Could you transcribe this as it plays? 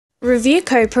Review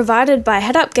code provided by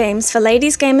Headup Games for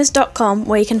ladiesgamers.com,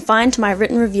 where you can find my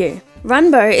written review.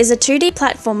 Runbow is a 2D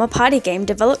platformer party game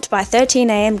developed by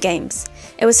 13am Games.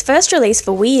 It was first released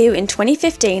for Wii U in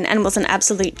 2015 and was an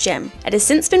absolute gem. It has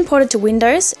since been ported to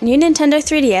Windows, new Nintendo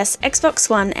 3DS, Xbox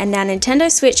One, and now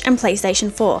Nintendo Switch and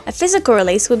PlayStation 4. A physical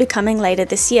release will be coming later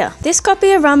this year. This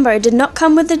copy of Runbow did not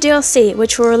come with the DLC,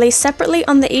 which will release separately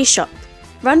on the eShop.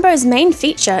 Runbow's main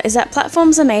feature is that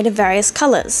platforms are made of various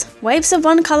colours. Waves of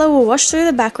one colour will wash through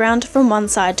the background from one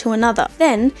side to another.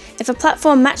 Then, if a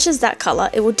platform matches that colour,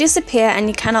 it will disappear and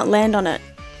you cannot land on it.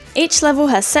 Each level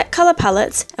has set colour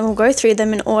palettes and we'll go through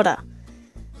them in order.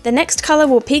 The next colour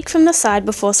will peek from the side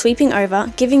before sweeping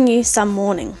over, giving you some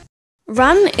warning.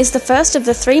 Run is the first of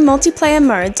the 3 multiplayer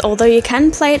modes, although you can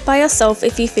play it by yourself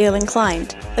if you feel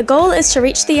inclined. The goal is to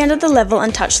reach the end of the level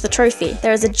and touch the trophy.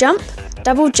 There is a jump,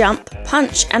 double jump,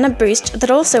 punch, and a boost that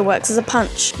also works as a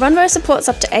punch. Runbow supports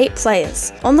up to 8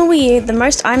 players. On the Wii U, the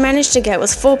most I managed to get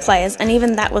was 4 players, and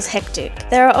even that was hectic.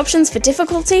 There are options for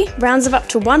difficulty, rounds of up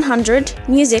to 100,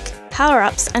 music,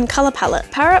 power-ups, and colour palette.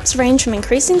 Power-ups range from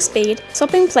increasing speed,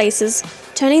 swapping places,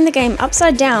 turning the game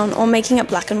upside down, or making it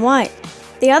black and white.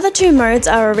 The other 2 modes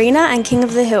are Arena and King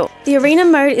of the Hill. The Arena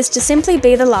mode is to simply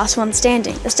be the last one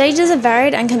standing. The stages are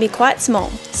varied and can be quite small.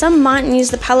 Some mightn't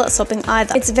use the palette swapping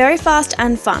either. It's very fast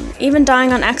and fun. Even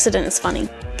dying on accident is funny.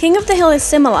 King of the Hill is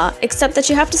similar, except that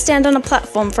you have to stand on a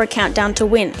platform for a countdown to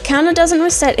win. The counter doesn't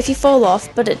reset if you fall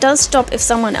off, but it does stop if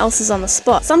someone else is on the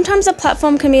spot. Sometimes a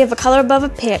platform can be of a colour above a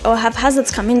pit or have hazards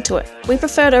come into it. We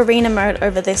preferred Arena mode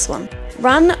over this one.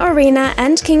 Run, Arena,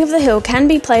 and King of the Hill can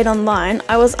be played online.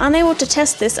 I was unable to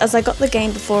test this as I got the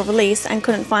game before release and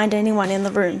couldn't find anyone in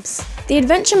the rooms. The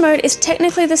adventure mode is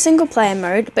technically the single player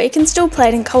mode, but you can still play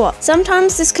it in co-op.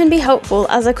 Sometimes this can be helpful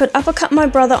as I could uppercut my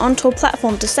brother onto a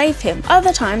platform to save him.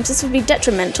 Other times this would be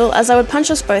detrimental as I would punch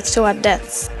us both to our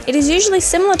deaths. It is usually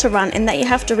similar to Run in that you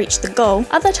have to reach the goal.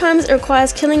 Other times it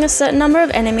requires killing a certain number of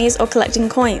enemies or collecting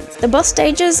coins. The boss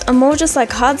stages are more just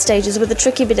like hard stages with a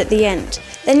tricky bit at the end.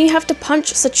 Then you have to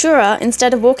punch Satura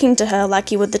instead of walking to her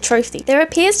like you would the trophy. There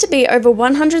appears to be over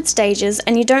 100 stages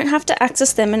and you don't have to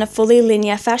access them in a fully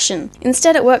linear fashion.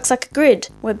 Instead it works like a grid,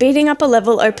 where beating up a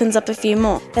level opens up a few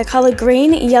more. They're coloured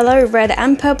green, yellow, red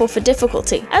and purple for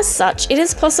difficulty. As such, it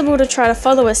is possible to try to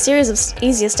follow a series of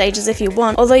easier stages if you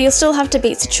want, although you'll still have to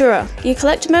beat Satura. You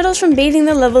collect medals from beating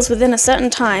the levels within a certain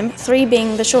time, 3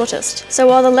 being the shortest. So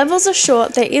while the levels are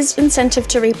short, there is incentive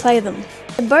to replay them.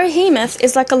 The Behemoth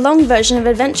is like a long version of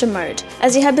adventure mode.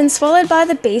 As you have been swallowed by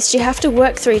the beast, you have to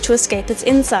work through to escape its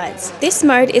insides. This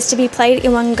mode is to be played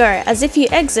in one go, as if you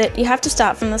exit, you have to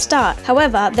start from the start.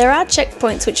 However, there are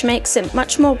checkpoints which makes it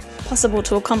much more possible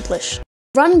to accomplish.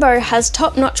 Runbow has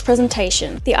top-notch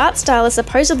presentation. The art style is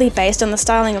supposedly based on the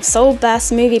styling of Soul Bass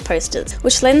movie posters,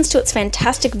 which lends to its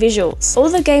fantastic visuals. All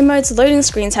the game mode's loading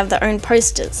screens have their own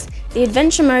posters. The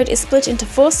adventure mode is split into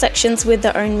 4 sections with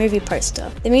their own movie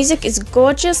poster. The music is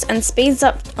gorgeous and speeds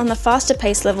up on the faster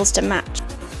paced levels to match.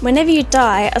 Whenever you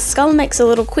die, a skull makes a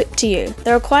little quip to you.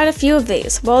 There are quite a few of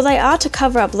these. While they are to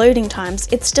cover up loading times,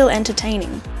 it's still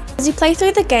entertaining. As you play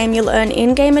through the game, you'll earn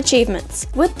in-game achievements.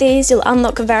 With these, you'll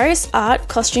unlock various art,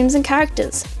 costumes and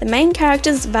characters. The main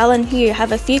characters, Val and Hugh,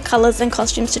 have a few colours and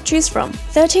costumes to choose from.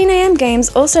 13am Games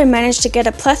also managed to get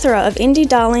a plethora of indie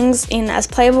darlings in as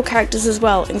playable characters as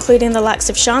well, including the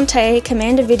likes of Shantae,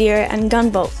 Commander Video and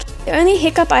Gunbolt. The only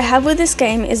hiccup I have with this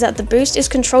game is that the boost is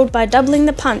controlled by doubling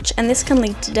the punch, and this can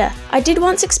lead to death. I did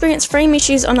once experience frame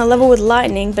issues on a level with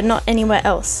lightning, but not anywhere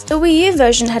else. The Wii U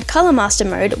version had Color Master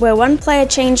mode, where one player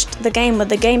changed the game with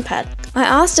the gamepad. I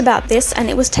asked about this and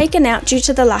it was taken out due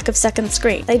to the lack of second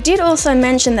screen. They did also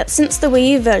mention that since the Wii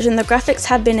U version, the graphics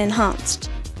have been enhanced.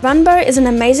 Runbow is an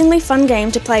amazingly fun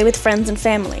game to play with friends and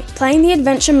family. Playing the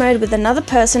adventure mode with another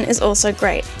person is also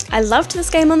great. I loved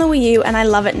this game on the Wii U and I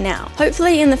love it now.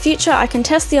 Hopefully in the future I can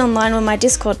test the online with my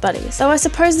Discord buddies, though I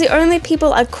suppose the only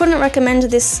people I couldn't recommend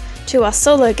this to are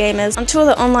solo gamers until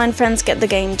the online friends get the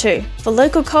game too. For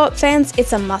local co-op fans,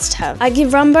 it's a must-have. I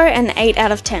give Runbow an 8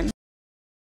 out of 10.